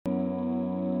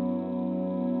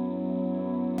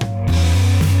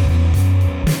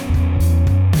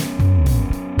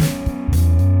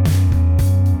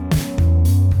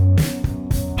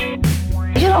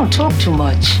don't talk too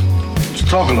much. Let's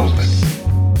talk a little bit.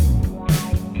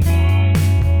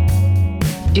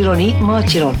 You don't eat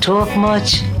much, you don't talk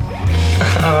much.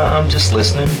 I'm just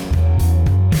listening.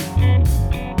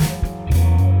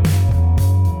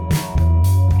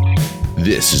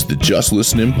 This is the Just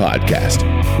Listening Podcast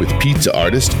with pizza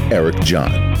artist Eric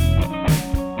John.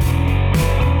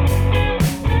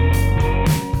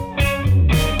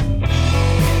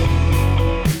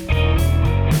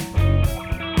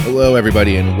 Hello,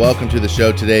 everybody, and welcome to the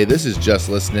show today. This is Just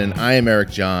Listening. I am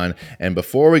Eric John, and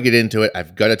before we get into it,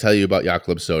 I've got to tell you about Yacht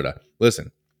Club Soda.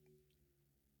 Listen,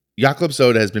 Yacht Club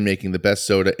Soda has been making the best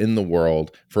soda in the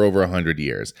world for over 100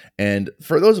 years. And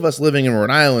for those of us living in Rhode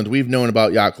Island, we've known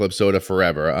about Yacht Club Soda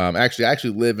forever. I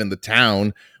actually live in the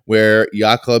town where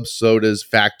Yacht Club Soda's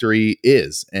factory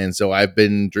is. And so I've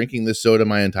been drinking this soda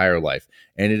my entire life,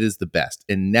 and it is the best.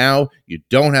 And now you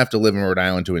don't have to live in Rhode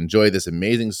Island to enjoy this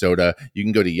amazing soda. You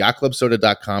can go to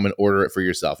yachtclubsoda.com and order it for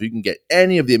yourself. You can get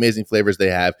any of the amazing flavors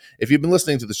they have. If you've been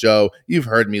listening to the show, you've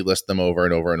heard me list them over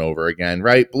and over and over again,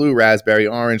 right? Blue raspberry,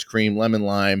 orange cream, lemon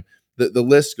lime. The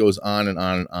list goes on and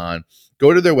on and on.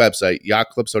 Go to their website,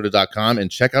 yachtclubsoda.com, and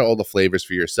check out all the flavors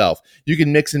for yourself. You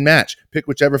can mix and match. Pick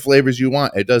whichever flavors you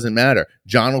want. It doesn't matter.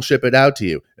 John will ship it out to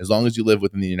you as long as you live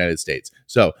within the United States.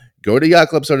 So go to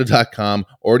yachtclubsoda.com,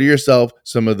 order yourself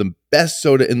some of the best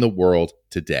soda in the world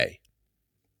today.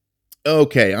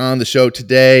 Okay, on the show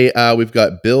today, we've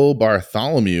got Bill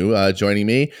Bartholomew joining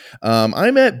me. I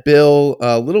met Bill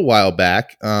a little while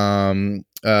back.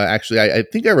 Actually, I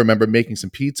think I remember making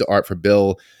some pizza art for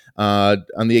Bill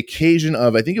on the occasion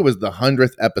of, I think it was the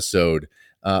 100th episode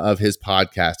of his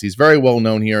podcast. He's very well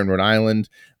known here in Rhode Island.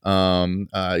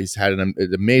 He's had an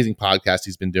amazing podcast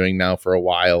he's been doing now for a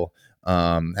while.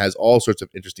 Has all sorts of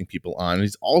interesting people on.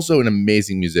 He's also an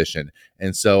amazing musician.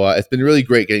 And so it's been really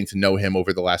great getting to know him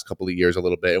over the last couple of years a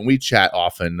little bit. And we chat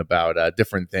often about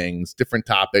different things, different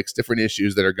topics, different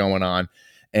issues that are going on.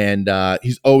 And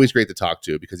he's always great to talk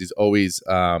to because he's always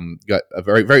got a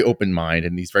very, very open mind,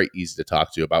 and he's very easy to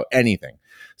talk to about anything.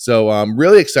 So I'm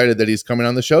really excited that he's coming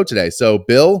on the show today. So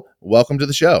Bill, welcome to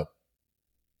the show.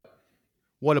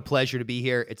 What a pleasure to be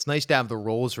here. It's nice to have the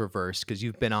roles reversed because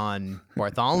you've been on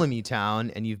Bartholomew Town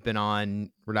and you've been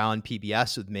on Rhode Island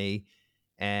PBS with me.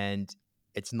 And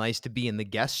it's nice to be in the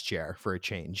guest chair for a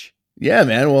change. Yeah,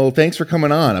 man. Well, thanks for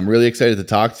coming on. I'm really excited to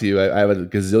talk to you. I have a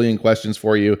gazillion questions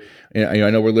for you. I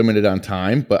know we're limited on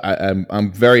time, but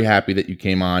I'm very happy that you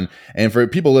came on. And for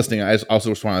people listening, I also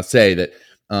just want to say that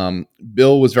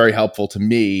Bill was very helpful to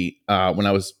me when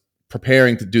I was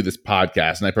preparing to do this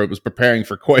podcast, and I was preparing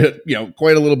for quite a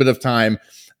little bit of time.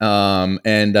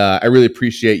 And I really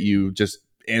appreciate you just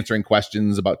answering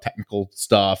questions about technical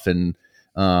stuff, and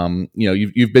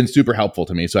you've been super helpful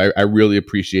to me. So I really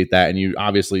appreciate that, and you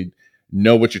obviously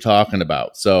know what you're talking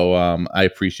about. So I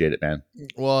appreciate it, man.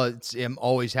 Well, I'm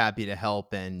always happy to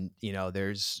help, and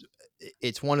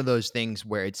it's one of those things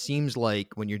where it seems like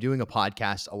when you're doing a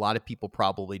podcast, a lot of people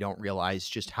probably don't realize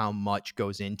just how much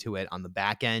goes into it on the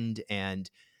back end. And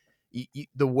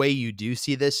the way you do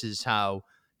see this is how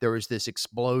there was this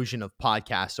explosion of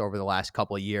podcasts over the last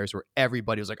couple of years where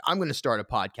everybody was like, I'm going to start a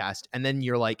podcast. And then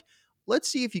you're like, let's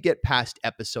see if you get past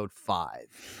episode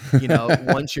 5,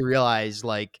 once you realize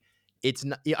like, it's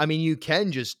not, I mean, you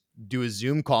can just do a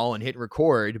Zoom call and hit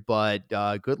record, but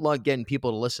good luck getting people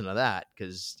to listen to that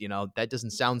because, that doesn't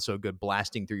sound so good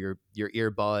blasting through your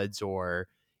earbuds or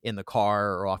in the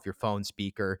car or off your phone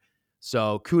speaker.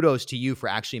 So kudos to you for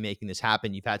actually making this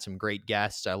happen. You've had some great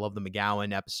guests. I love the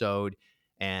McGowan episode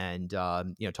and,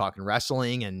 talking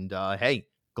wrestling and hey,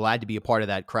 glad to be a part of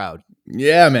that crowd.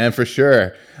 Yeah, man, for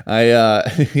sure. We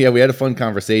had a fun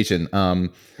conversation.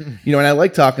 And I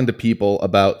like talking to people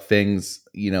about things,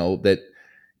 that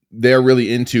they're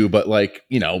really into, but like,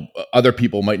 other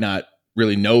people might not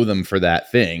really know them for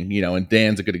that thing, and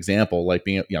Dan's a good example, like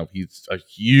being, he's a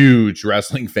huge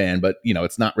wrestling fan, but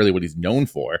it's not really what he's known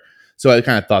for. So I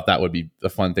kind of thought that would be a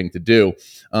fun thing to do.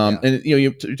 And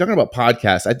you're talking about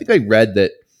podcasts. I think I read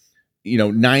that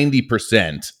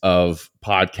 90% of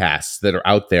podcasts that are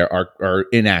out there are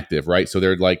inactive, right? So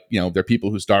they're like, they're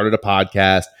people who started a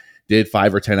podcast, did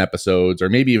 5 or 10 episodes, or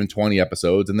maybe even 20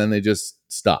 episodes, and then they just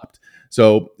stopped.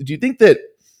 So do you think that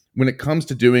when it comes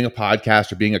to doing a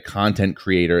podcast or being a content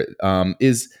creator,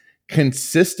 is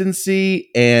consistency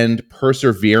and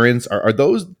perseverance, are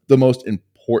those the most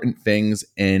important things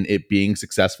in it being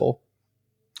successful?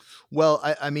 Well,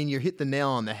 I mean, you hit the nail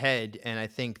on the head, and I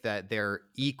think that they're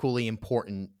equally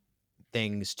important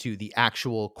things to the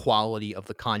actual quality of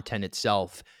the content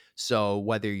itself. So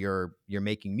whether you're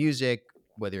making music,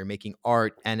 whether you're making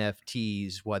art,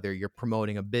 NFTs, whether you're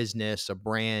promoting a business, a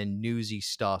brand, newsy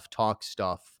stuff, talk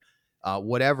stuff,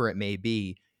 whatever it may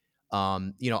be.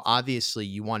 Obviously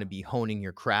you want to be honing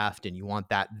your craft, and you want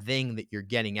that thing that you're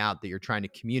getting out, that you're trying to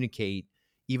communicate,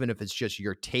 even if it's just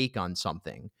your take on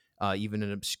something, even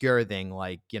an obscure thing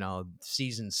like,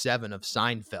 season 7 of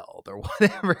Seinfeld or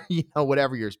whatever,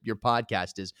 whatever your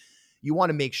podcast is. You want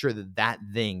to make sure that that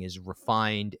thing is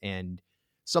refined and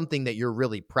something that you're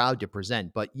really proud to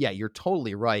present. But yeah, you're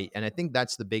totally right. And I think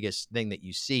that's the biggest thing that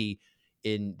you see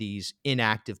in these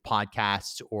inactive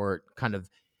podcasts or kind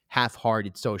of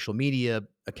half-hearted social media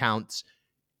accounts.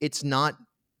 It's not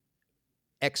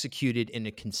executed in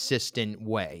a consistent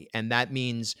way. And that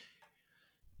means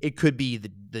it could be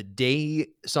the day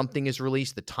something is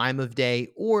released, the time of day,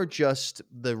 or just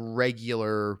the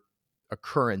regular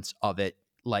occurrence of it.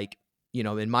 Like,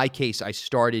 in my case, I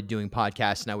started doing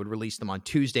podcasts and I would release them on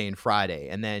Tuesday and Friday.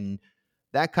 And then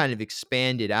that kind of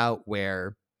expanded out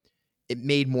where it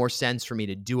made more sense for me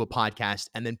to do a podcast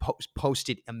and then post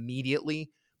it immediately.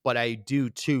 But I do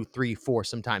 2, 3, 4,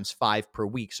 sometimes 5 per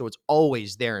week. So it's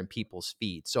always there in people's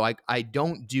feed. So I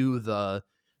don't do the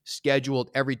scheduled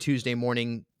every Tuesday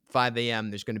morning, 5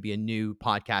 a.m. There's going to be a new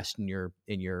podcast in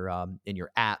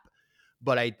your app.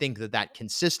 But I think that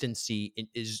consistency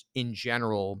is in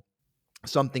general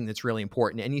something that's really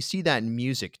important. And you see that in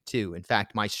music too. In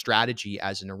fact, my strategy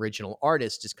as an original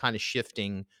artist is kind of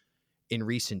shifting in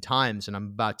recent times, and I'm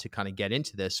about to kind of get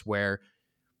into this, where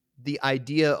the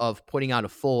idea of putting out a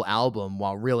full album,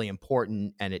 while really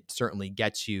important, and it certainly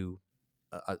gets you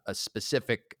a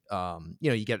specific,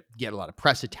 you get a lot of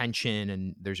press attention,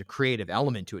 and there's a creative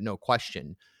element to it, no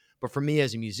question. But for me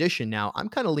as a musician now, I'm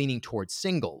kind of leaning towards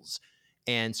singles.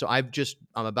 And so I'm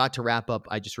about to wrap up.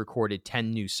 I just recorded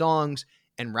 10 new songs.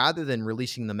 And rather than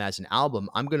releasing them as an album,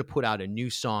 I'm going to put out a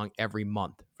new song every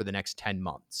month for the next 10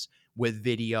 months with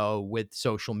video, with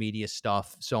social media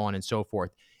stuff, so on and so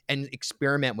forth, and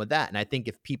experiment with that. And I think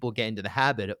if people get into the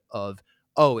habit of,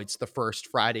 oh, it's the first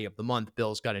Friday of the month,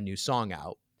 Bill's got a new song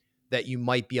out, that you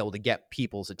might be able to get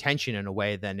people's attention in a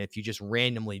way than if you just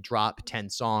randomly drop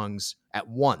 10 songs at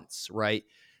once, right?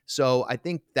 So I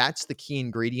think that's the key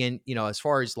ingredient. As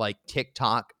far as like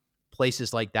TikTok,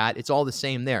 places like that, it's all the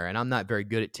same there. And I'm not very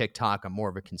good at TikTok. I'm more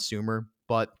of a consumer.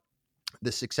 But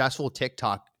the successful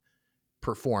TikTok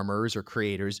performers or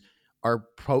creators are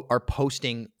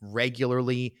posting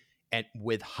regularly and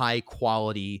with high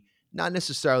quality, not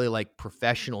necessarily like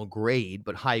professional grade,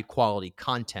 but high quality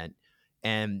content.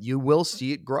 And you will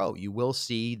see it grow. You will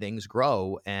see things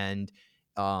grow, and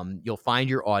you'll find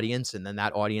your audience, and then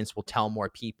that audience will tell more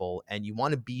people. And you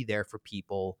want to be there for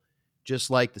people,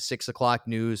 just like the 6 o'clock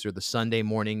news or the Sunday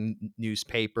morning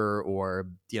newspaper, or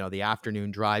the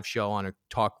afternoon drive show on a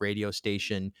talk radio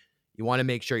station. You want to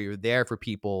make sure you're there for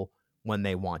people when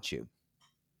they want you.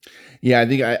 Yeah, I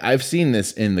think I've seen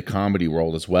this in the comedy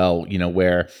world as well,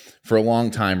 where for a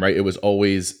long time, right, it was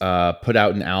always put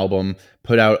out an album,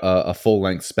 put out a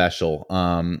full-length special,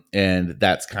 and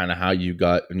that's kind of how you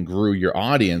got and grew your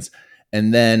audience.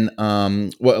 And then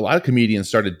what a lot of comedians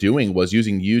started doing was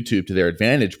using YouTube to their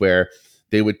advantage, where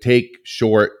they would take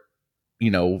short,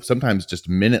 sometimes just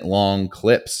minute-long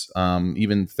clips,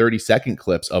 even 30-second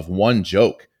clips of one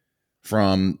joke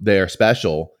from their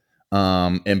special,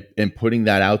 and putting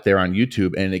that out there on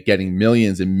YouTube, and it getting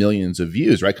millions and millions of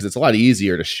views, right? Because it's a lot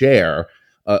easier to share,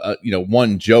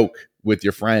 one joke with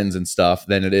your friends and stuff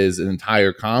than it is an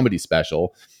entire comedy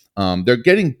special. They're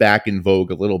getting back in vogue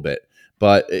a little bit,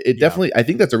 but it definitely, I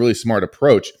think that's a really smart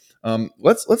approach.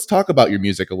 Let's talk about your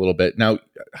music a little bit now.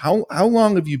 How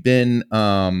long have you been?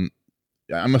 I'm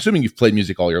assuming you've played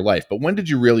music all your life, but when did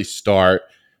you really start,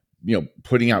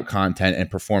 putting out content and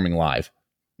performing live?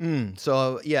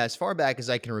 So yeah, as far back as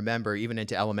I can remember, even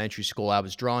into elementary school, I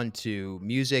was drawn to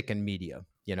music and media.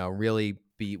 Really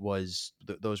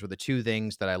those were the two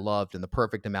things that I loved, and the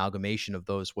perfect amalgamation of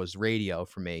those was radio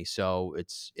for me. So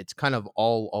it's kind of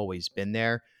always been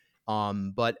there.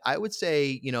 But I would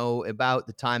say, about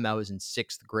the time I was in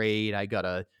 6th grade, I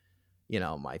got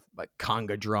my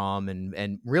conga drum,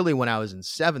 and really when I was in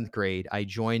 7th grade, I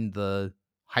joined the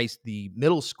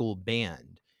middle school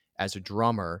band as a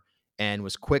drummer, and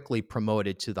was quickly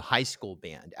promoted to the high school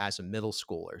band as a middle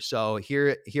schooler. So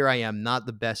here I am, not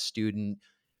the best student,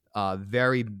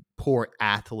 very poor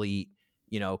athlete,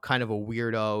 kind of a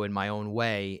weirdo in my own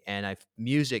way. And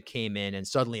music came in, and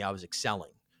suddenly I was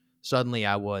excelling. Suddenly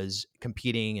I was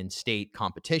competing in state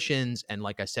competitions. And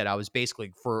like I said, I was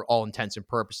basically, for all intents and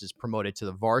purposes, promoted to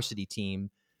the varsity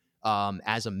team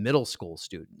as a middle school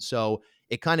student. So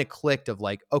it kind of clicked of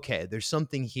like, okay, there's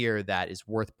something here that is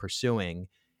worth pursuing.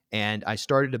 And I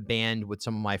started a band with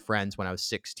some of my friends when I was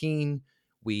 16.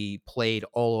 We played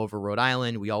all over Rhode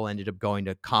Island. We all ended up going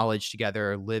to college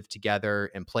together, lived together,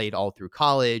 and played all through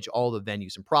college, all the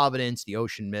venues in Providence, the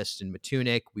Ocean Mist in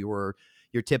Matunic. We were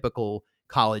your typical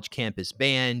college campus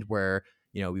band where,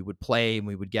 we would play and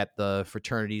we would get the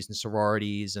fraternities and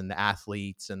sororities and the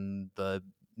athletes and the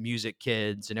music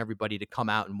kids and everybody to come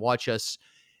out and watch us.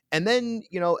 And then,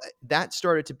 that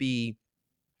started to be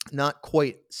not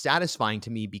quite satisfying to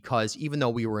me, because even though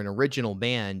we were an original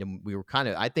band and we were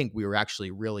I think we were actually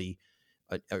really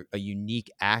a unique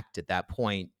act at that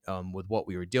point, with what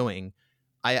we were doing.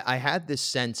 I had this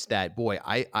sense that, boy,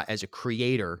 I as a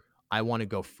creator, I want to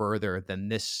go further than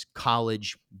this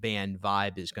college band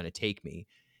vibe is going to take me.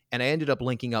 And I ended up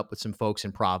linking up with some folks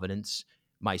in Providence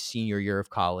my senior year of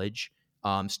college.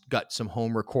 Got some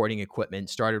home recording equipment,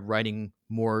 started writing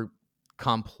more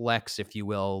complex, if you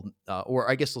will, or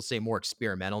I guess let's say more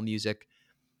experimental music,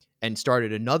 and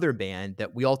started another band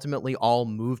that we ultimately all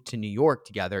moved to New York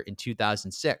together in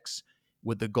 2006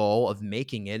 with the goal of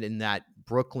making it in that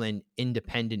Brooklyn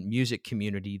independent music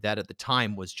community that at the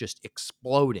time was just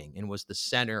exploding and was the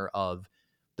center of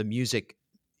the music,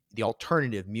 the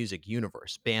alternative music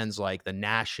universe. Bands like The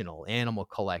National, Animal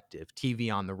Collective,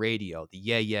 TV on the Radio, the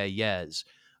Yeah Yeah Yeahs.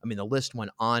 I mean, the list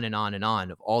went on and on and on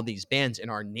of all these bands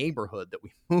in our neighborhood that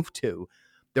we moved to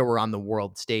that were on the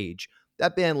world stage.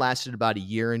 That band lasted about a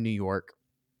year in New York,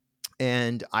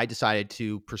 and I decided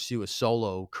to pursue a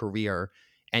solo career.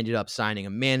 Ended up signing a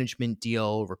management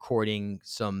deal, recording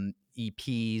some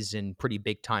EPs in pretty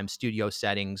big time studio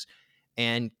settings,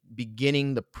 and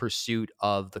beginning the pursuit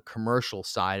of the commercial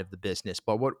side of the business.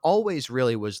 But what always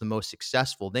really was the most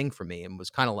successful thing for me, and was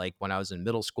kind of like when I was in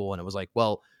middle school and it was like,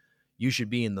 well, you should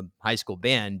be in the high school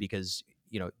band because,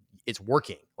 it's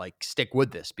working. Like, stick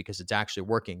with this because it's actually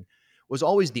working. Was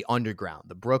always the underground,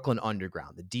 the Brooklyn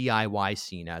underground, the DIY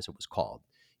scene, as it was called.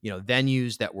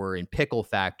 Venues that were in pickle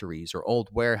factories or old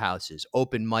warehouses,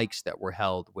 open mics that were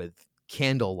held with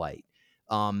candlelight.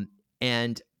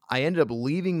 And I ended up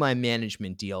leaving my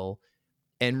management deal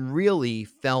and really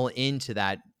fell into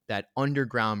that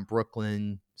underground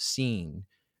Brooklyn scene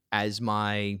as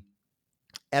my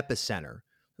epicenter,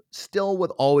 still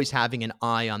with always having an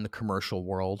eye on the commercial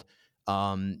world,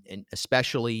 and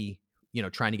especially,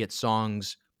 trying to get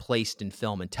songs placed in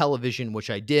film and television, which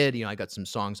I did. I got some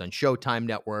songs on Showtime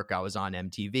Network. I was on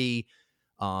MTV.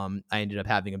 I ended up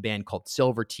having a band called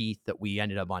Silver Teeth that we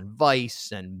ended up on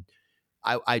Vice, and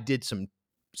I did some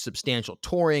substantial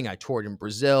touring. I toured in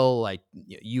Brazil,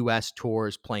 US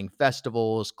tours, playing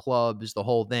festivals, clubs, the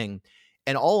whole thing.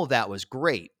 And all of that was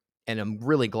great. And I'm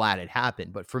really glad it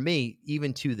happened. But for me,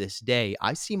 even to this day,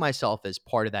 I see myself as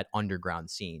part of that underground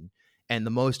scene. And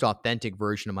the most authentic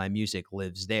version of my music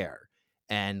lives there.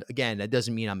 And again, that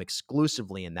doesn't mean I'm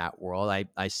exclusively in that world.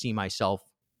 I see myself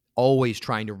always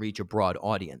trying to reach a broad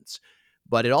audience.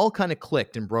 But it all kind of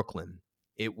clicked in Brooklyn.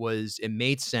 It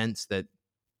made sense that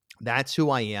that's who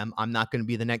I am. I'm not going to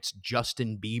be the next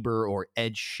Justin Bieber or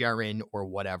Ed Sheeran or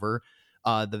whatever.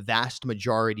 The vast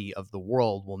majority of the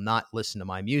world will not listen to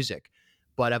my music,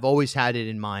 but I've always had it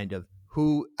in mind of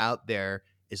who out there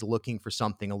is looking for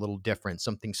something a little different,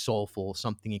 something soulful,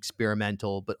 something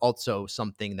experimental, but also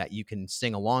something that you can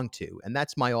sing along to. And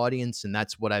that's my audience, and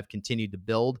that's what I've continued to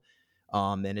build.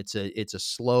 And it's a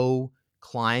slow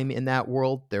climb in that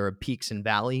world. There are peaks and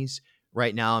valleys.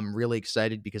 Right now, I'm really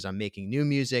excited because I'm making new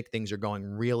music. Things are going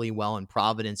really well in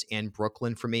Providence and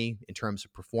Brooklyn for me in terms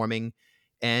of performing.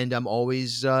 And I'm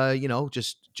always,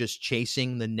 just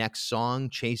chasing the next song,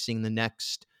 chasing the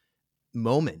next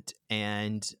moment.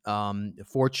 And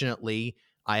fortunately,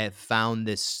 I have found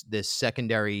this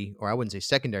secondary, or I wouldn't say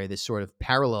secondary, this sort of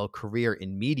parallel career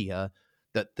in media,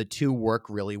 that the two work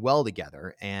really well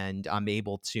together. And I'm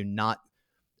able to not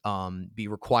be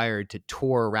required to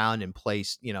tour around and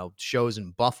place, shows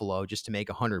in Buffalo just to make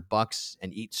 $100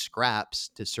 and eat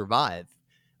scraps to survive,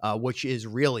 which is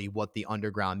really what the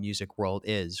underground music world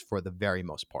is for the very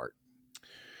most part.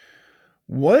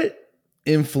 What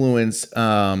influence,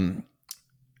 because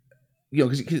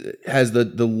has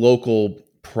the local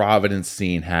Providence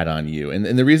scene had on you?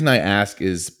 And the reason I ask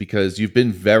is because you've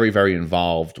been very, very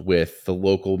involved with the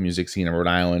local music scene in Rhode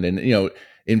Island and,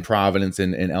 in Providence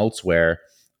and elsewhere.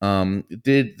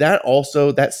 Did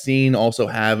that scene also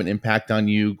have an impact on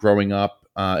you growing up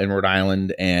in Rhode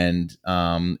Island and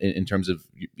in terms of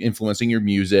influencing your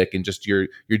music and just your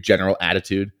general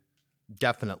attitude?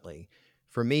 Definitely.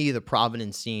 For me, the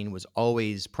Providence scene was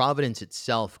always Providence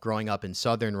itself. Growing up in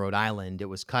southern Rhode Island, it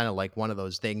was kind of like one of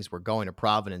those things where going to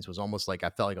Providence was almost like I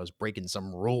felt like I was breaking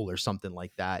some rule or something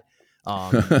like that.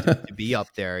 To be up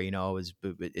there.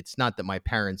 It's not that my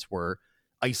parents were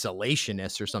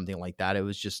isolationists or something like that. It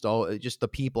was just the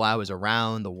people I was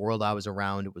around, the world I was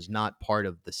around. It was not part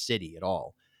of the city at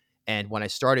all. And when I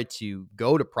started to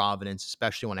go to Providence,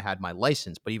 especially when I had my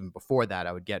license, but even before that,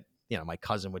 I would get, my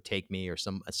cousin would take me, or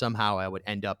somehow I would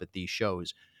end up at these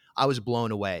shows. I was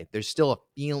blown away. There's still a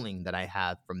feeling that I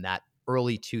have from that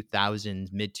early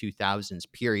 2000s, mid 2000s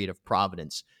period of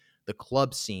Providence, the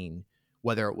club scene,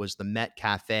 whether it was the Met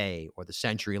Cafe or the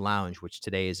Century Lounge, which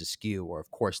today is askew, or of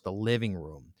course the Living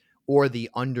Room, or the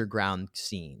underground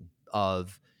scene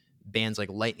of bands like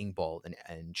Lightning Bolt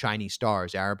and Chinese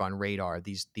Stars, Arab on Radar,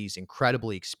 these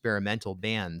incredibly experimental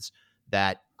bands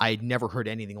that I'd never heard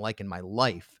anything like in my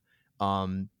life.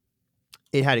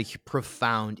 It had a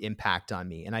profound impact on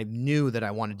me, and I knew that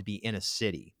I wanted to be in a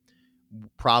city.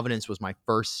 Providence was my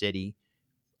first city.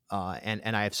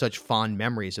 And I have such fond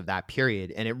memories of that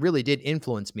period. And it really did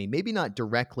influence me, maybe not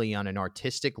directly on an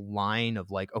artistic line of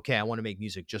like, okay, I want to make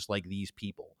music just like these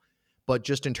people, but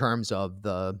just in terms of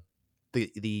the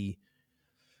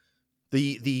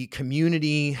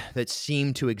community that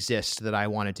seemed to exist that I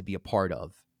wanted to be a part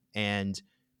of. And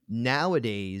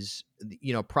nowadays,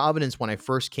 Providence, when I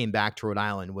first came back to Rhode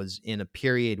Island, was in a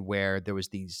period where there was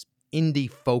these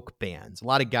indie folk bands, a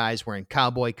lot of guys wearing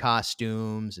cowboy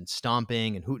costumes and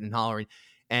stomping and hooting and hollering.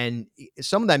 And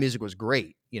some of that music was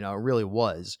great, it really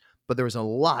was. But there was a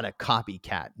lot of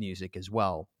copycat music as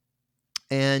well.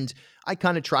 And I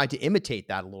kind of tried to imitate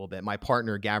that a little bit. My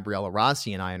partner, Gabriella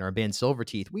Rossi, and I, in our band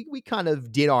Silverteeth, we kind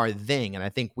of did our thing. And I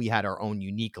think we had our own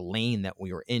unique lane that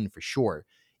we were in for sure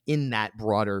in that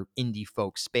broader indie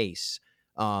folk space,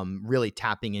 really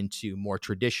tapping into more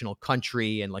traditional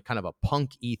country and like kind of a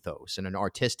punk ethos and an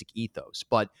artistic ethos.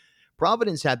 But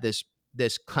Providence had this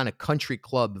kind of country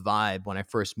club vibe when I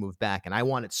first moved back. And I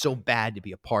wanted so bad to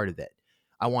be a part of it.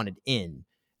 I wanted in.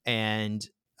 And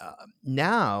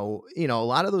now, a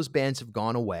lot of those bands have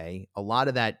gone away. A lot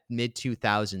of that mid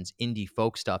 2000s indie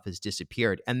folk stuff has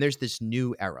disappeared. And there's this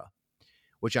new era,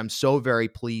 which I'm so very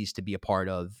pleased to be a part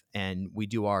of. And we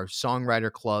do our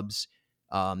songwriter clubs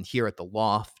here at the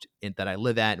Loft that I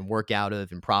live at and work out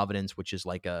of in Providence, which is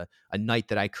like a night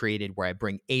that I created where I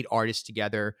bring 8 artists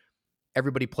together.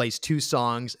 Everybody plays 2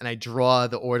 songs, and I draw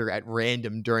the order at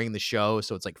random during the show.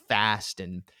 So it's like fast,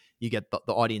 and you get the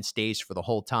audience stays for the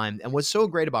whole time. And what's so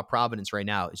great about Providence right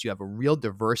now is you have a real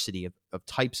diversity of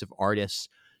types of artists.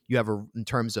 You have in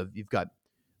terms of, you've got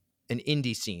an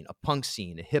indie scene, a punk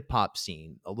scene, a hip hop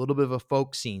scene, a little bit of a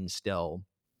folk scene still.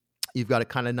 You've got a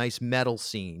kind of nice metal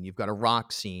scene. You've got a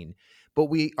rock scene. But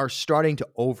we are starting to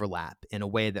overlap in a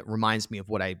way that reminds me of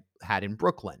what I had in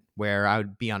Brooklyn, where I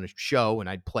would be on a show and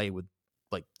I'd play with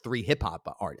like 3 hip hop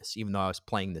artists, even though I was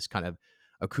playing this kind of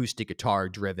acoustic guitar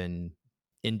driven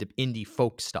indie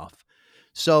folk stuff.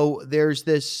 So there's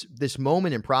this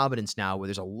moment in Providence now where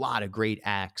there's a lot of great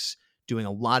acts doing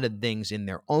a lot of things in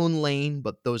their own lane,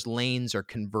 but those lanes are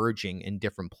converging in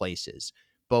different places,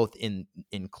 both in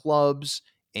clubs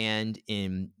and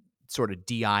in sort of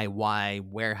DIY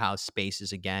warehouse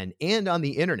spaces again, and on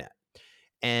the internet.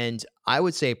 And I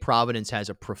would say Providence has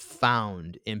a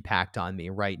profound impact on me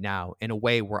right now in a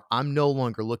way where I'm no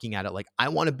longer looking at it like I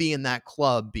want to be in that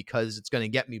club because it's going to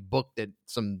get me booked at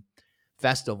some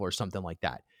festival or something like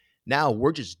that. Now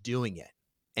we're just doing it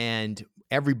and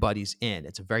everybody's in.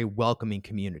 It's a very welcoming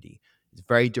community. It's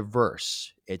very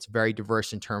diverse. It's very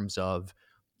diverse in terms of,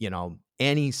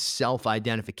 any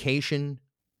self-identification.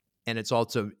 And it's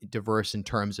also diverse in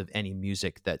terms of any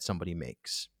music that somebody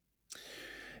makes.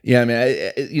 Yeah, I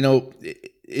mean,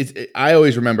 I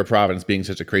always remember Providence being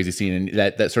such a crazy scene, and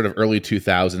that sort of early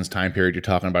 2000s time period you're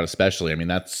talking about, especially. I mean,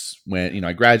 that's when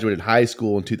I graduated high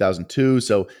school in 2002,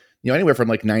 so anywhere from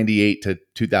like 98 to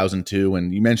 2002.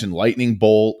 And you mentioned Lightning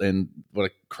Bolt and what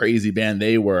a crazy band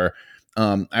they were.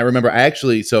 I remember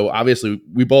so obviously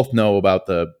we both know about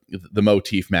the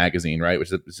Motif magazine, right?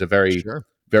 Which is a very Sure.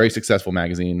 very successful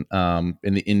magazine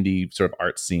in the indie sort of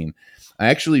art scene. I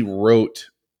actually wrote.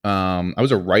 I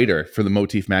was a writer for the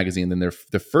Motif magazine. Then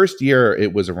the first year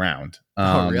it was around.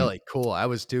 Oh, really? Cool. I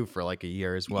was too for like a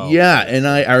year as well. Yeah, and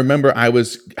I remember I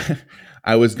was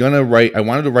gonna write. I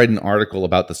wanted to write an article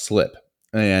about the Slip,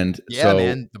 and yeah,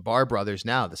 man, the Bar Brothers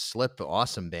now, the Slip,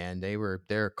 awesome band.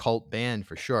 They're a cult band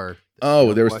for sure.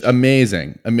 Oh, there was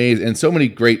amazing, and so many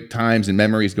great times and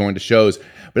memories going to shows.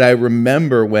 But I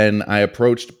remember when I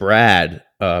approached Brad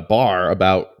Barr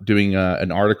about doing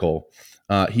an article.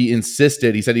 He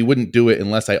insisted. He said he wouldn't do it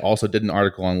unless I also did an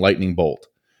article on Lightning Bolt,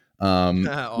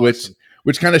 awesome.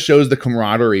 which kind of shows the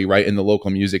camaraderie right in the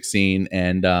local music scene,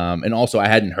 and also I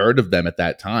hadn't heard of them at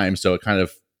that time, so it kind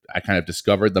of I kind of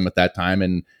discovered them at that time,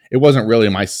 and it wasn't really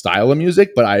my style of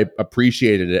music, but I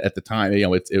appreciated it at the time. It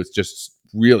was just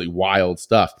really wild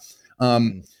stuff.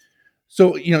 Mm.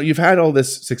 So, you've had all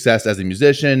this success as a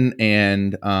musician,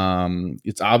 and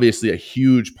it's obviously a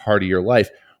huge part of your life.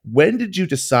 When did you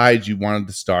decide you wanted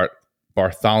to start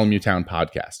Bartholomew Town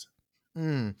podcast?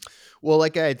 Mm. Well,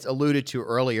 like I had alluded to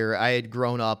earlier, I had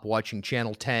grown up watching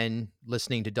Channel 10,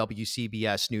 listening to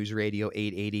WCBS News Radio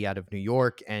 880 out of New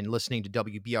York, and listening to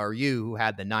WBRU, who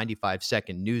had the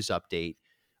 95-second news update.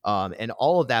 And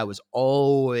all of that was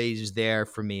always there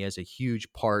for me as a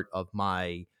huge part of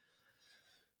my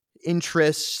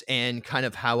interests and kind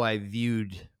of how I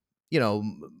viewed,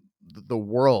 the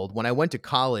world. When I went to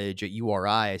college at URI,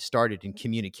 I started in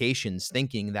communications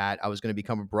thinking that I was going to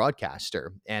become a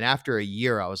broadcaster. And after a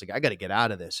year, I was like, I got to get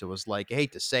out of this. It was like, I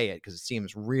hate to say it because it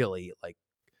seems really like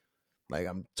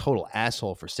I'm a total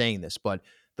asshole for saying this, but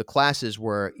the classes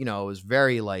were, it was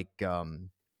very like high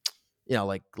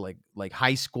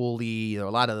school-y. There were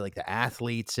a lot of like the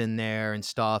athletes in there and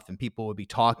stuff, and people would be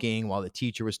talking while the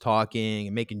teacher was talking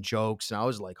and making jokes, and I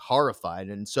was like horrified.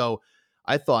 And so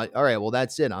I thought, all right, well,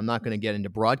 that's it. I'm not going to get into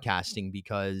broadcasting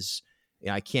because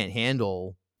I can't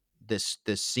handle this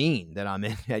scene that I'm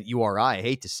in at URI. I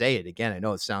hate to say it again. I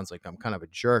know it sounds like I'm kind of a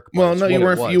jerk, but Well, it's no,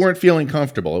 what it was. you weren't feeling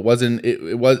comfortable. It wasn't.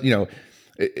 It was.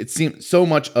 It seemed so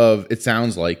much of it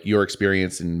sounds like your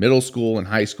experience in middle school and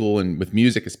high school and with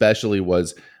music especially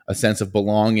was a sense of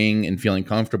belonging and feeling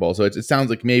comfortable. So it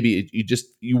sounds like maybe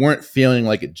you weren't feeling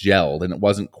like it gelled and it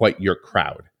wasn't quite your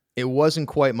crowd. It wasn't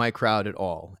quite my crowd at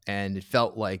all, and it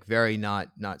felt like very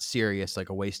not serious, like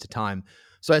a waste of time.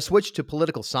 So I switched to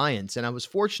political science, and I was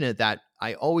fortunate that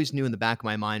I always knew in the back of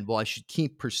my mind, well, I should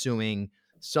keep pursuing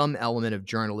some element of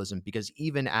journalism, because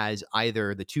even as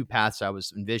either the two paths I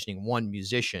was envisioning, one,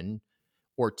 musician,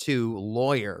 or two,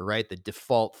 lawyer, right? The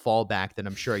default fallback that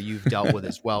I'm sure you've dealt with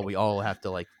as well. We all have to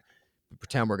like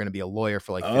pretend we're going to be a lawyer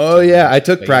for like Oh 15 yeah, years I took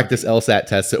by younger practice people. LSAT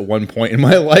tests at one point in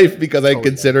my life because I Totally.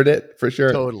 considered it for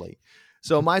sure. Totally.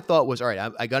 So my thought was, all right,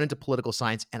 I got into political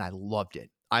science and I loved it.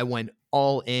 I went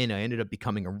all in. I ended up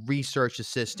becoming a research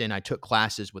assistant. I took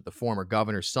classes with the former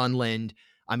governor, Sunland.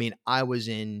 I mean, I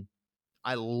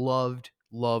loved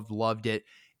it.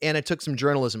 And I took some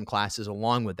journalism classes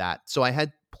along with that. So I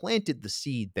had planted the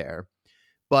seed there.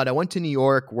 But I went to New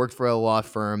York, worked for a law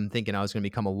firm, thinking I was going to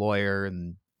become a lawyer.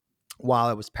 And while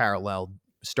I was parallel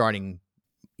starting,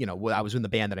 I was in the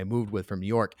band that I moved with from New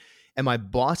York. And my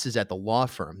bosses at the law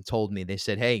firm told me, they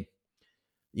said, hey,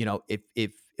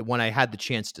 if when I had the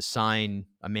chance to sign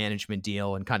a management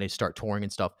deal and kind of start touring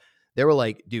and stuff, they were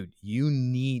like, dude, you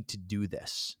need to do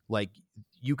this. Like,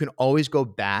 you can always go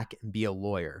back and be a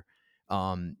lawyer.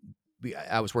 Um,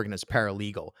 I was working as a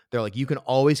paralegal. They're like, you can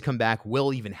always come back.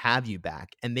 We'll even have you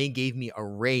back. And they gave me a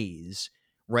raise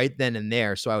right then and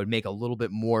there, so I would make a little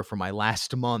bit more for my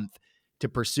last month to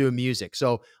pursue music.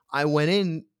 So I went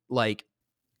in like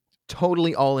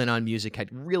totally all in on music, had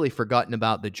really forgotten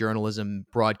about the journalism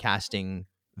broadcasting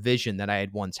vision that I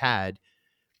had once had,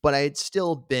 but I had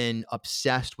still been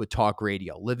obsessed with talk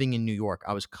radio. Living in New York,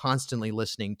 I was constantly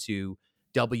listening to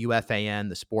WFAN,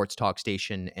 the sports talk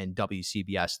station, and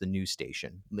WCBS, the news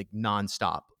station, like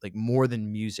nonstop, like more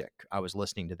than music. I was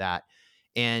listening to that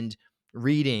and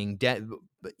reading,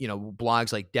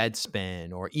 blogs like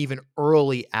Deadspin or even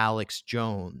early Alex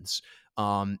Jones.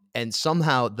 And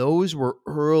somehow those were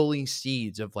early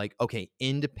seeds of like, okay,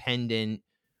 independent,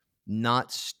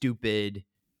 not stupid.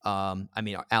 I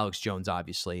mean, Alex Jones,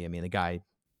 obviously. I mean, the guy.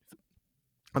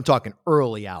 I'm talking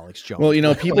early Alex Jones. Well, when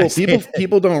I say that.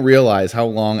 people don't realize how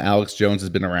long Alex Jones has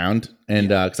been around, and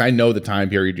Yeah, because I know the time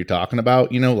period you're talking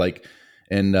about,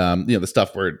 and the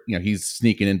stuff where he's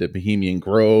sneaking into Bohemian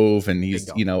Grove, and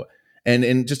he's bingo.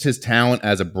 and just his talent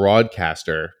as a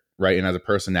broadcaster, right, and as a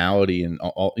personality, and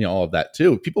all of that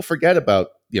too. People forget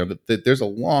about that there's a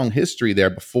long history there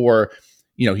before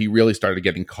he really started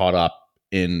getting caught up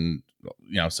in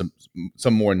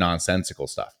some more nonsensical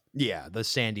stuff. Yeah, the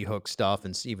Sandy Hook stuff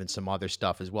and even some other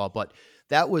stuff as well. But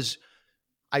I was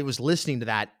listening to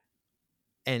that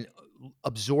and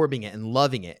absorbing it and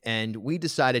loving it. And we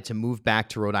decided to move back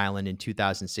to Rhode Island in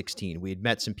 2016. We had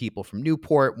met some people from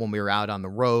Newport when we were out on the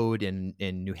road in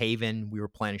New Haven. We were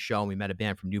playing a show and we met a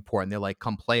band from Newport, and they're like,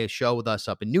 come play a show with us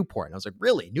up in Newport. And I was like,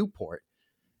 really? Newport?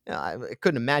 I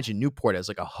couldn't imagine Newport as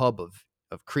like a hub of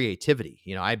creativity.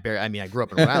 I grew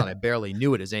up in Rhode Island. I barely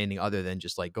knew it as anything other than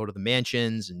just like go to the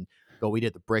mansions and go. We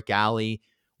did the brick alley.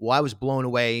 Well, I was blown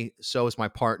away. So was my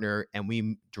partner, and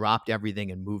we dropped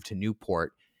everything and moved to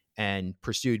Newport and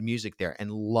pursued music there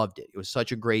and loved it. It was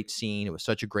such a great scene. It was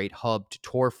such a great hub to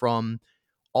tour from.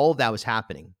 All of that was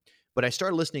happening. But I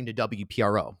started listening to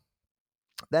WPRO.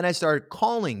 Then I started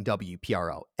calling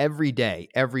WPRO every day,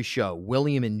 every show.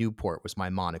 William in Newport was my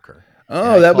moniker. And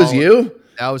Oh, I'd that was call, you?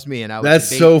 that was me. And I would That's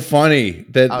debate, so funny I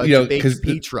that, would debate because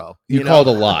DePietro, you called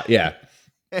a lot. Yeah.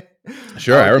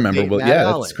 Sure. I I would remember. debate Well, Matt yeah,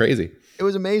 that's Allen. crazy. It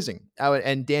was amazing.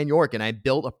 And Dan York, and I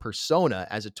built a persona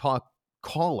as a talk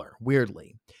caller,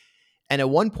 weirdly. And at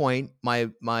one point,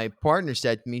 my partner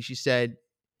said to me, she said,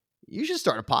 "You should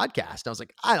start a podcast." I was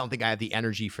like, "I don't think I have the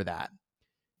energy for that."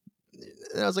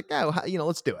 And I was like, "Oh,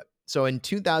 let's do it." So in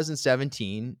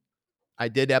 2017, I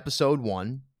did episode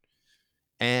 1,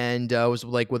 and I was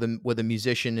like with a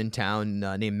musician in town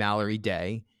named Mallory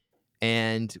Day,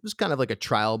 and it was kind of like a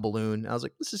trial balloon. I was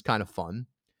like, "This is kind of fun."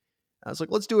 I was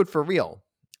like, "Let's do it for real."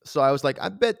 So I was like, I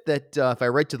bet that if I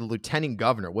write to the lieutenant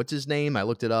governor, what's his name? I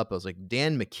looked it up. I was like,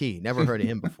 Dan McKee. Never heard of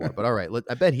him before, but all right.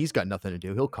 I bet he's got nothing to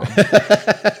do. He'll come.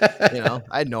 I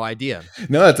had no idea.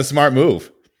 No, that's a smart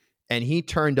move. And he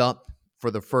turned up for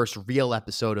the first real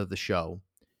episode of the show,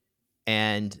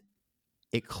 and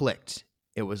it clicked.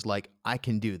 It was like, I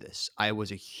can do this. I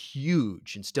was a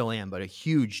huge, and still am, but a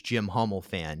huge Jim Hummel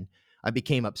fan. I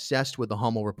became obsessed with the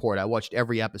Hummel Report. I watched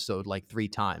every episode like 3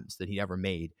 times that he ever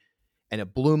made. And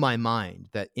it blew my mind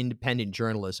that independent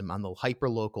journalism on the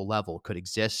hyperlocal level could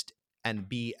exist and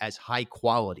be as high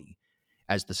quality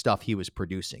as the stuff he was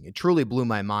producing. It truly blew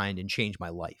my mind and changed my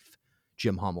life,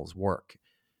 Jim Hummel's work.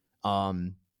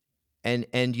 And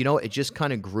it just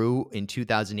kind of grew in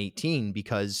 2018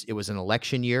 because it was an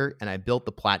election year, and I built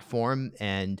the platform,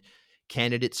 and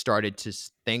candidates started to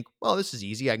think, well, this is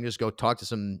easy. I can just go talk to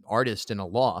some artist in a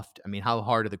loft. I mean, how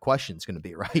hard are the questions going to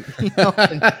be, right?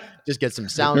 And just get some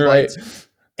sound bites. Right.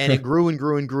 And it grew and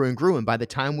grew and grew and grew. And by the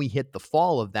time we hit the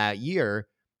fall of that year,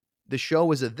 the show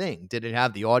was a thing. Did it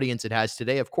have the audience it has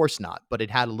today? Of course not. But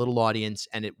it had a little audience,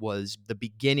 and it was the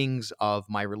beginnings of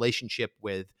my relationship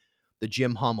with the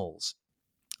Jim Hummels.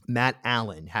 Matt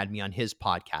Allen had me on his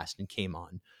podcast and came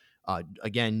on.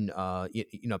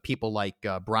 People like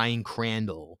Brian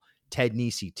Crandall, Ted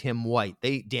Nesi, Tim White,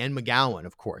 Dan McGowan,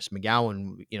 of course.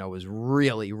 McGowan, was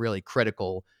really, really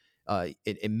critical, a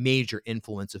major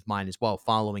influence of mine as well,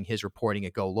 following his reporting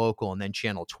at Go Local and then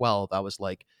Channel 12. I was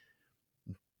like,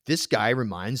 this guy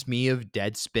reminds me of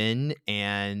Deadspin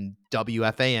and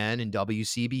WFAN and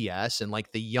WCBS, and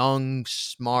like the young,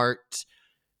 smart,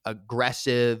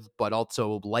 aggressive, but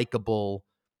also likable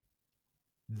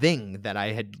thing that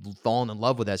I had fallen in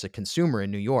love with as a consumer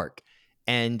in New York.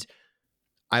 And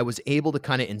I was able to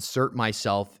kind of insert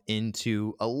myself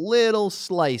into a little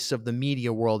slice of the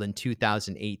media world in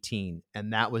 2018.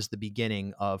 And that was the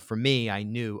beginning of, for me, I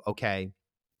knew, okay,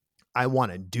 I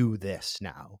want to do this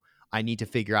now. I need to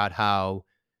figure out how.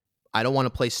 I don't want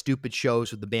to play stupid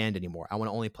shows with the band anymore. I want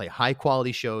to only play high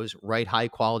quality shows, write high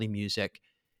quality music,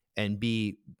 and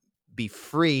be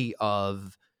free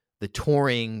of the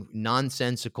touring,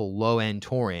 nonsensical low end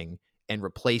touring, and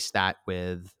replace that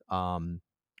with the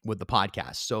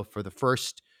podcast. So for the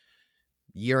first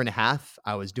year and a half,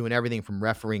 I was doing everything from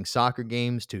refereeing soccer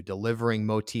games to delivering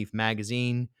Motif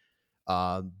magazine,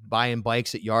 buying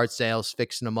bikes at yard sales,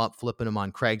 fixing them up, flipping them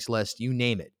on Craigslist, you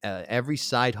name it. Every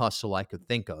side hustle I could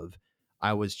think of,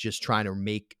 I was just trying to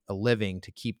make a living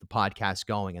to keep the podcast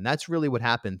going. And that's really what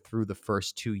happened through the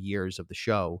first 2 years of the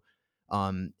show.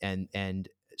 And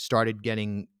started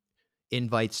getting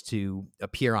invites to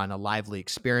appear on A Lively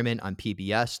Experiment on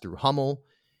PBS through Hummel.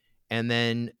 And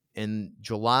then in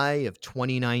July of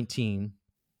 2019,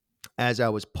 as I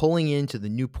was pulling into the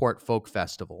Newport Folk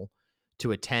Festival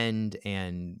to attend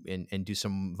and do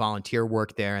some volunteer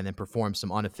work there and then perform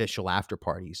some unofficial after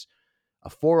parties, a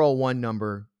 401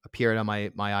 number appeared on my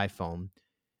iPhone.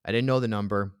 I didn't know the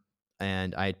number,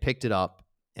 and I had picked it up,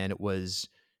 and it was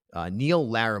Neil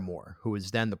Larimore, who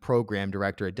was then the program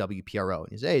director at WPRO.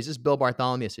 And he said, "Hey, is this Bill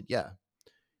Bartholomew?" I said, "Yeah."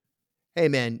 "Hey,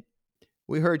 man,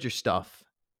 we heard your stuff.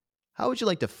 How would you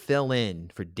like to fill in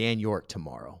for Dan York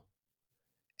tomorrow?"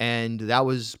 And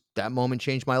that moment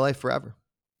changed my life forever.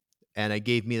 And it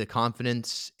gave me the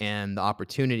confidence and the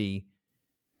opportunity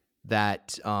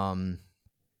that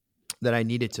that I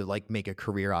needed to like make a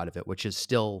career out of it, which is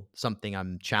still something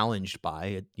I'm challenged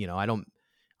by.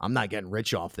 I'm not getting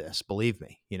rich off this, believe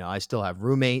me. I still have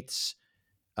roommates.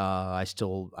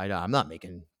 I'm not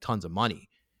making tons of money.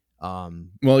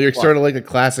 Well, you're sort of like a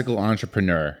classical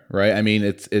entrepreneur, right? I mean,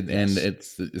 Yes. and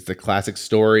it's a classic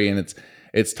story, and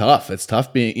it's tough. It's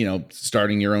tough being,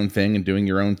 starting your own thing and doing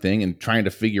your own thing and trying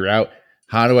to figure out,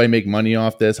 how do I make money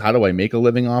off this? How do I make a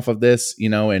living off of this?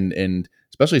 And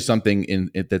especially something in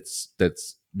it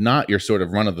that's not your sort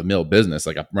of run of the mill business,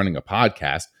 like running a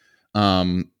podcast.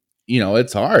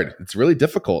 It's hard. It's really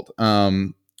difficult.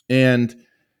 And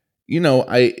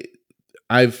I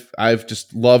I've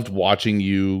just loved watching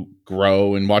you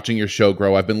grow and watching your show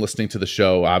grow. I've been listening to the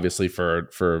show obviously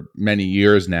for many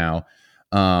years now,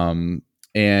 um,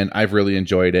 and I've really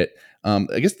enjoyed it.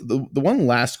 I guess the one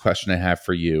last question I have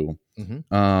for you,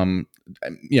 Mm-hmm.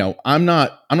 I'm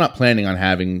not planning on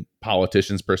having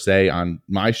politicians per se on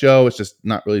my show. It's just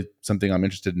not really something I'm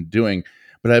interested in doing.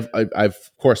 But I've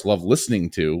of course loved listening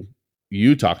to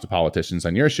you talk to politicians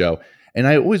on your show, and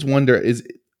I always wonder is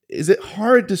it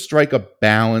hard to strike a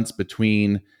balance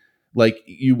between, like,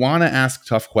 you want to ask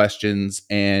tough questions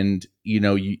and you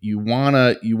want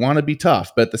to be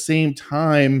tough, but at the same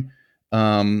time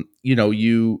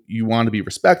you want to be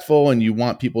respectful and you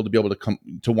want people to be able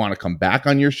to want to come back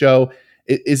on your show.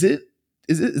 Is it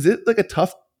like a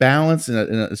tough balance and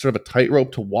a sort of a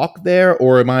tightrope to walk there,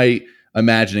 or am I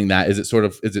imagining that? Is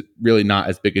it really not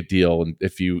as big a deal? And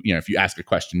if you ask a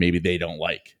question maybe they don't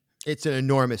like. It's an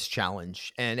enormous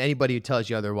challenge, and anybody who tells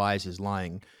you otherwise is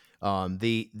lying.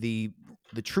 The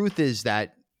truth is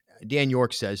that Dan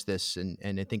York says this,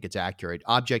 and I think it's accurate.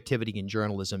 Objectivity in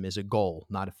journalism is a goal,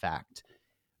 not a fact.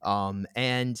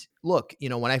 And look,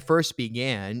 when I first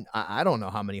began, I don't know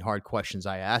how many hard questions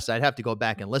I asked. I'd have to go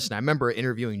back and listen. I remember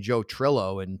interviewing Joe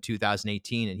Trillo in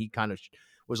 2018, and he kind of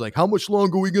was like, "How much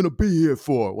longer are we going to be here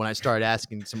for?" When I started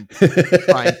asking some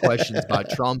prying questions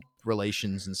about Trump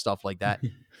relations and stuff like that.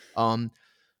 Um,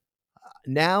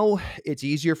 Now it's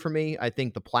easier for me. I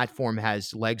think the platform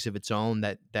has legs of its own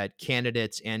that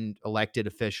candidates and elected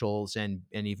officials and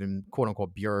even quote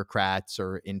unquote bureaucrats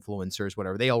or influencers,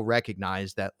 whatever, they all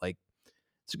recognize that, like,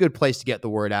 it's a good place to get the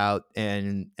word out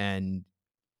and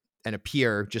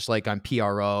appear just like on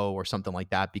PRO or something like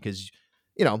that, because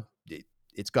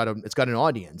it's got an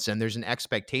audience and there's an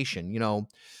expectation.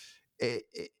 It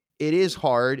is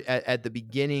hard at the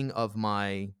beginning of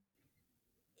my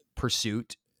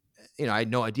pursuit. I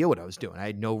had no idea what I was doing. I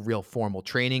had no real formal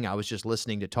training. I was just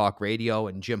listening to talk radio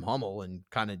and Jim Hummel and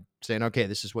kind of saying, okay,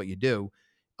 this is what you do.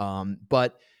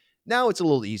 But now it's a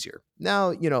little easier.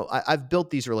 Now, I've built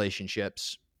these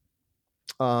relationships,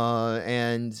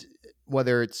 and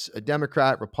whether it's a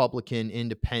Democrat, Republican,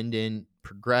 independent,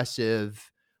 progressive,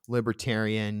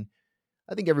 libertarian,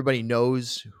 I think everybody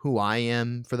knows who I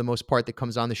am for the most part that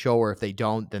comes on the show, or if they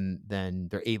don't, then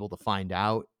they're able to find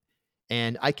out.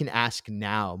 And I can ask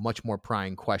now much more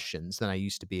prying questions than I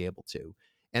used to be able to.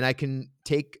 And I can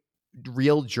take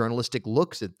real journalistic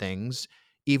looks at things,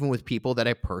 even with people that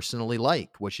I personally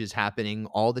like, which is happening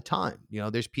all the time.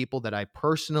 There's people that I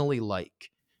personally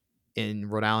like in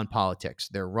Rhode Island politics.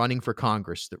 They're running for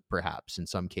Congress, perhaps in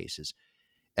some cases.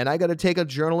 And I got to take a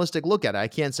journalistic look at it. I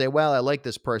can't say, well, I like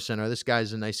this person, or this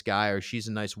guy's a nice guy, or she's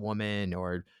a nice woman,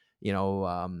 or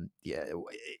yeah,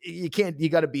 you can't. You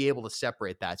got to be able to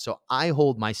separate that. So I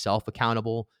hold myself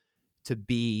accountable to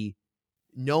be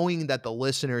knowing that the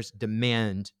listeners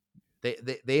demand.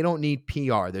 They don't need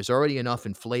PR. There's already enough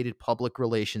inflated public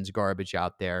relations garbage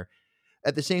out there.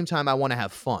 At the same time, I want to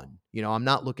have fun. I'm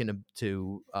not looking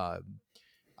I'm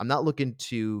not looking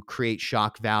to create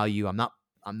shock value. I'm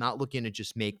not looking to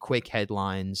just make quick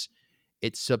headlines.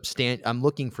 I'm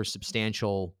looking for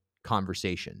substantial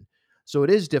conversation. So it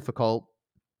is difficult.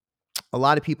 A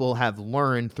lot of people have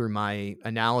learned through my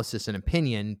analysis and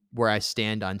opinion where I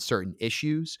stand on certain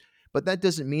issues, but that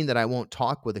doesn't mean that I won't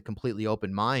talk with a completely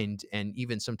open mind and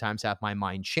even sometimes have my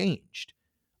mind changed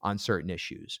on certain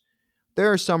issues.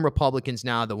 There are some Republicans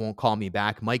now that won't call me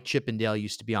back. Mike Chippendale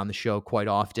used to be on the show quite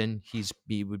often.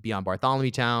 He would be on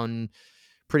Bartholomew Town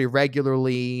pretty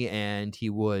regularly, and he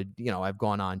would, I've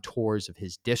gone on tours of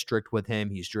his district with him.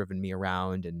 He's driven me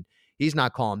around, and he's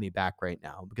not calling me back right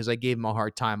now because I gave him a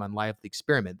hard time on Lively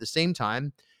Experiment. At the same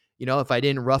time, if I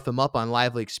didn't rough him up on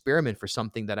Lively Experiment for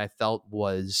something that I felt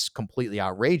was completely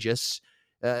outrageous,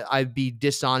 I'd be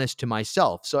dishonest to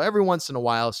myself. So every once in a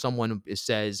while, someone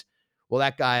says, well,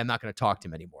 that guy, I'm not going to talk to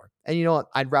him anymore. And you know what?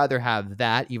 I'd rather have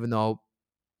that, even though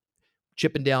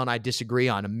Chippendale and I disagree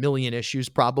on a million issues,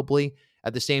 probably.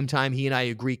 At the same time, he and I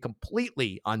agree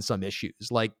completely on some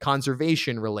issues, like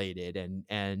conservation related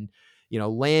and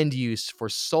land use for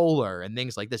solar and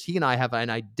things like this. He and I have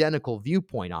an identical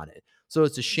viewpoint on it. So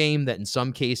it's a shame that in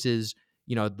some cases,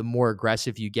 the more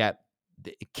aggressive you get,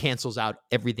 it cancels out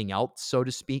everything else, so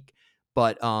to speak.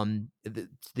 But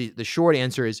the short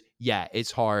answer is, yeah,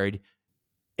 it's hard.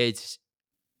 The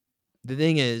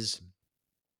thing is,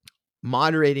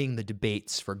 moderating the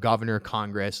debates for governor,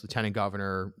 Congress, lieutenant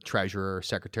governor, treasurer,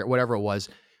 secretary, whatever it was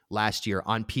last year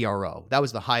on PRO. That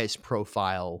was the highest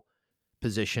profile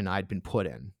position I'd been put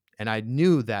in. And I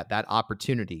knew that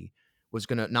opportunity was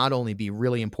going to not only be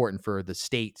really important for the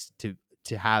states to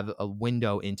to have a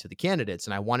window into the candidates,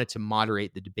 and I wanted to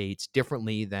moderate the debates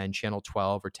differently than Channel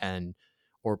 12 or 10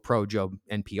 or Pro Joe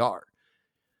NPR.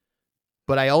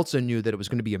 But I also knew that it was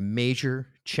going to be a major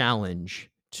challenge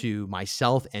to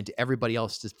myself and to everybody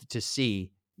else to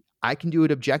see I can do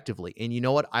it objectively. And you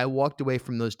know what? I walked away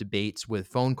from those debates with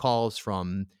phone calls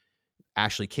from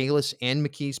Ashley Kalis and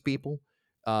McKee's people,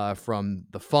 from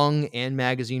the Fung and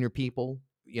Magaziner people,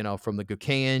 from the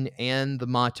Gukayan and the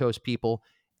Matos people.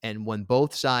 And when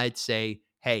both sides say,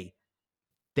 hey,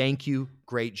 thank you,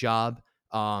 great job,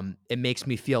 it makes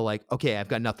me feel like, okay, I've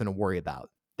got nothing to worry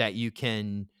about. That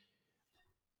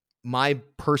my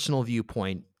personal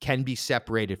viewpoint can be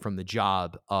separated from the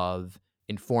job of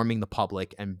informing the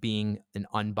public and being an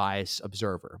unbiased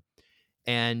observer.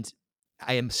 And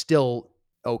I am still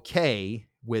okay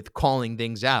with calling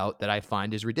things out that I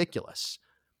find is ridiculous.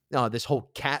 This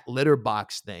whole cat litter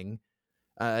box thing,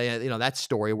 that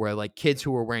story where like kids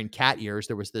who were wearing cat ears,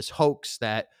 there was this hoax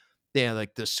that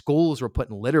like the schools were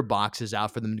putting litter boxes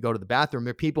out for them to go to the bathroom.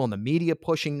 There are people in the media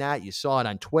pushing that. You saw it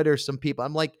on Twitter. Some people,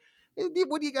 I'm like,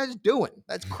 what are you guys doing?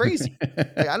 That's crazy.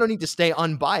 Like, I don't need to stay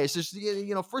unbiased.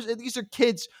 First, these are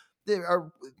kids that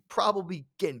are probably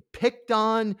getting picked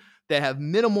on. They have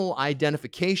minimal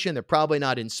identification. They're probably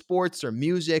not in sports or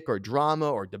music or drama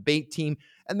or debate team.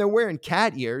 And they're wearing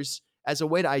cat ears as a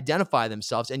way to identify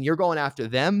themselves. And you're going after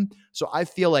them. So I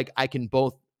feel like I can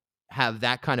both have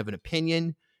that kind of an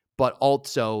opinion, but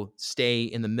also stay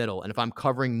in the middle. And if I'm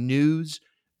covering news,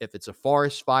 if it's a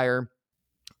forest fire,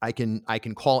 I can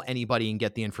call anybody and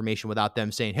get the information without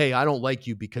them saying, hey, I don't like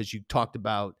you because you talked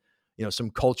about, some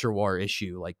culture war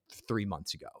issue like 3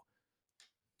 months ago.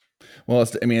 Well,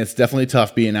 it's definitely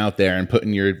tough being out there and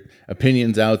putting your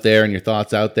opinions out there and your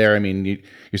thoughts out there. I mean,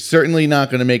 you're certainly not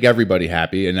going to make everybody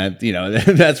happy, and that,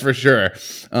 that's for sure.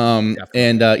 One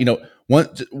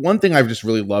thing I've just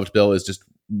really loved, Bill, is just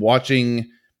watching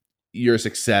your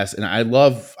success, and I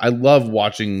love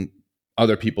watching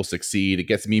other people succeed. It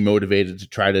gets me motivated to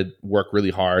try to work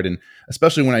really hard, and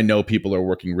especially when I know people are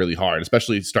working really hard,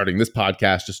 especially starting this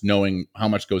podcast, just knowing how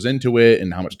much goes into it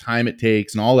and how much time it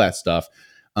takes and all that stuff.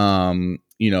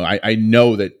 I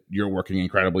know that you're working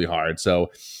incredibly hard.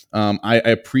 So I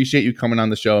appreciate you coming on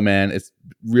the show, man. It's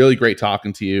really great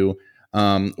talking to you.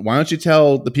 Why don't you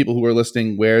tell the people who are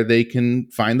listening where they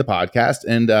can find the podcast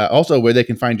and also where they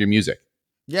can find your music?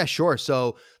 Yeah, sure.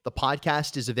 So the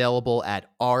podcast is available at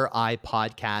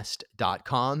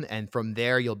ripodcast.com. And from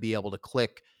there, you'll be able to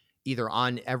click either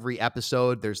on every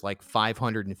episode. There's like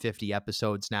 550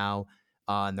 episodes now.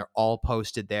 And they're all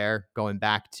posted there, going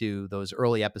back to those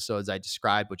early episodes I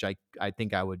described, which I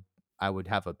think I would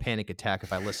have a panic attack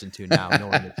if I listened to now,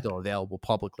 knowing it's still available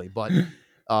publicly. But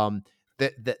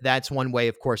that's one way,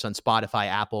 of course, on Spotify,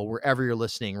 Apple, wherever you're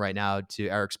listening right now to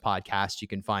Eric's podcast, you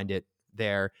can find it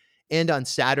there. And on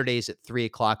Saturdays at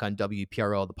 3:00 on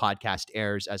WPRO, the podcast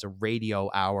airs as a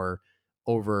radio hour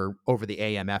over the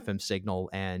AM FM signal.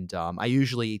 And I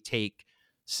usually take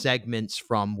segments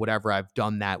from whatever I've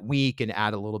done that week and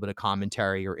add a little bit of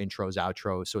commentary or intros,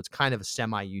 outros. So it's kind of a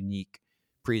semi-unique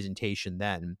presentation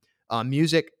then.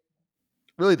 Music,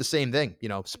 really the same thing,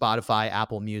 Spotify,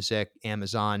 Apple Music,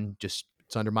 Amazon, just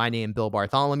it's under my name, Bill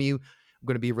Bartholomew. I'm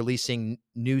going to be releasing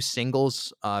new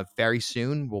singles very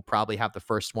soon. We'll probably have the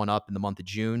first one up in the month of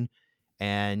June.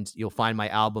 And you'll find my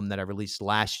album that I released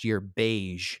last year,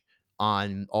 Beige,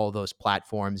 on all those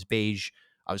platforms. Beige,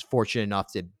 I was fortunate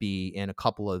enough to be in a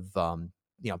couple of,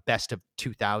 best of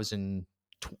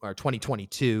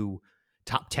 2022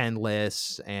 top 10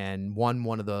 lists and won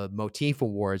one of the Motif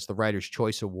Awards, the Writer's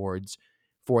Choice Awards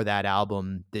for that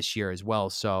album this year as well.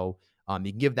 So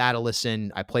you can give that a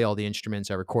listen. I play all the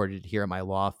instruments. I recorded it here at my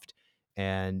loft.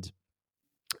 And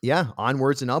yeah,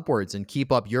 onwards and upwards, and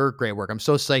keep up your great work. I'm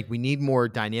so psyched. We need more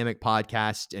dynamic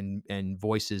podcasts and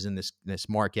voices in this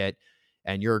market.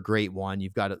 And you're a great one.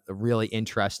 You've got a really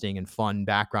interesting and fun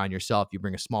background yourself. You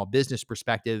bring a small business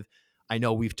perspective. I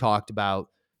know we've talked about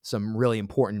some really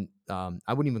important, I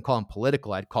wouldn't even call them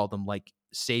political. I'd call them like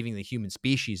saving the human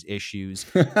species issues,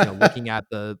 looking at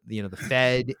the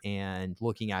Fed and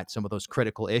looking at some of those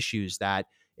critical issues that,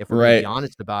 if we're going to be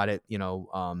honest about it,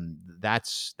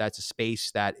 that's a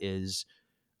space that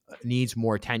needs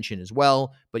more attention as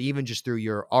well. But even just through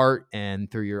your art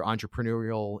and through your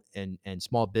entrepreneurial and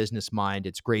small business mind,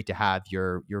 it's great to have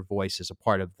your voice as a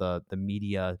part of the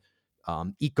media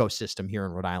ecosystem here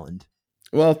in Rhode Island.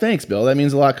 Well, thanks, Bill. That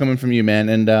means a lot coming from you, man.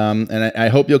 And I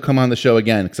hope you'll come on the show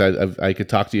again, because I could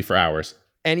talk to you for hours.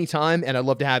 Anytime, and I'd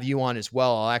love to have you on as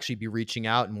well. I'll actually be reaching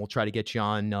out, and we'll try to get you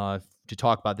on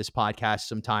talk about this podcast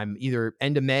sometime, either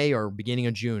end of May or beginning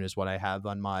of June is what I have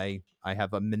on my. I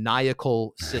have a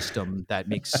maniacal system that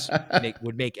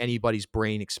would make anybody's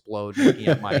brain explode looking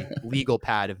at my legal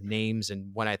pad of names and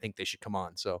when I think they should come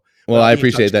on. So, well, I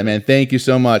appreciate that, man. Thank you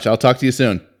so much. I'll talk to you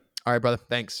soon. All right, brother.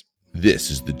 Thanks. This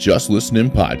is the Just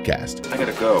Listening Podcast. I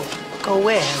gotta go. Go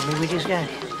where? I mean, we just got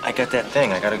here. I got that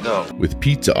thing. I gotta go. With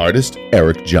pizza artist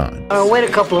Eric John. Wait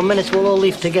a couple of minutes. We'll all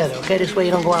leave together, okay? This way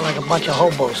you don't go out like a bunch of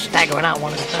hobos staggering out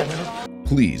one at a time.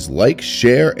 Please like,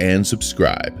 share, and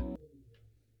subscribe.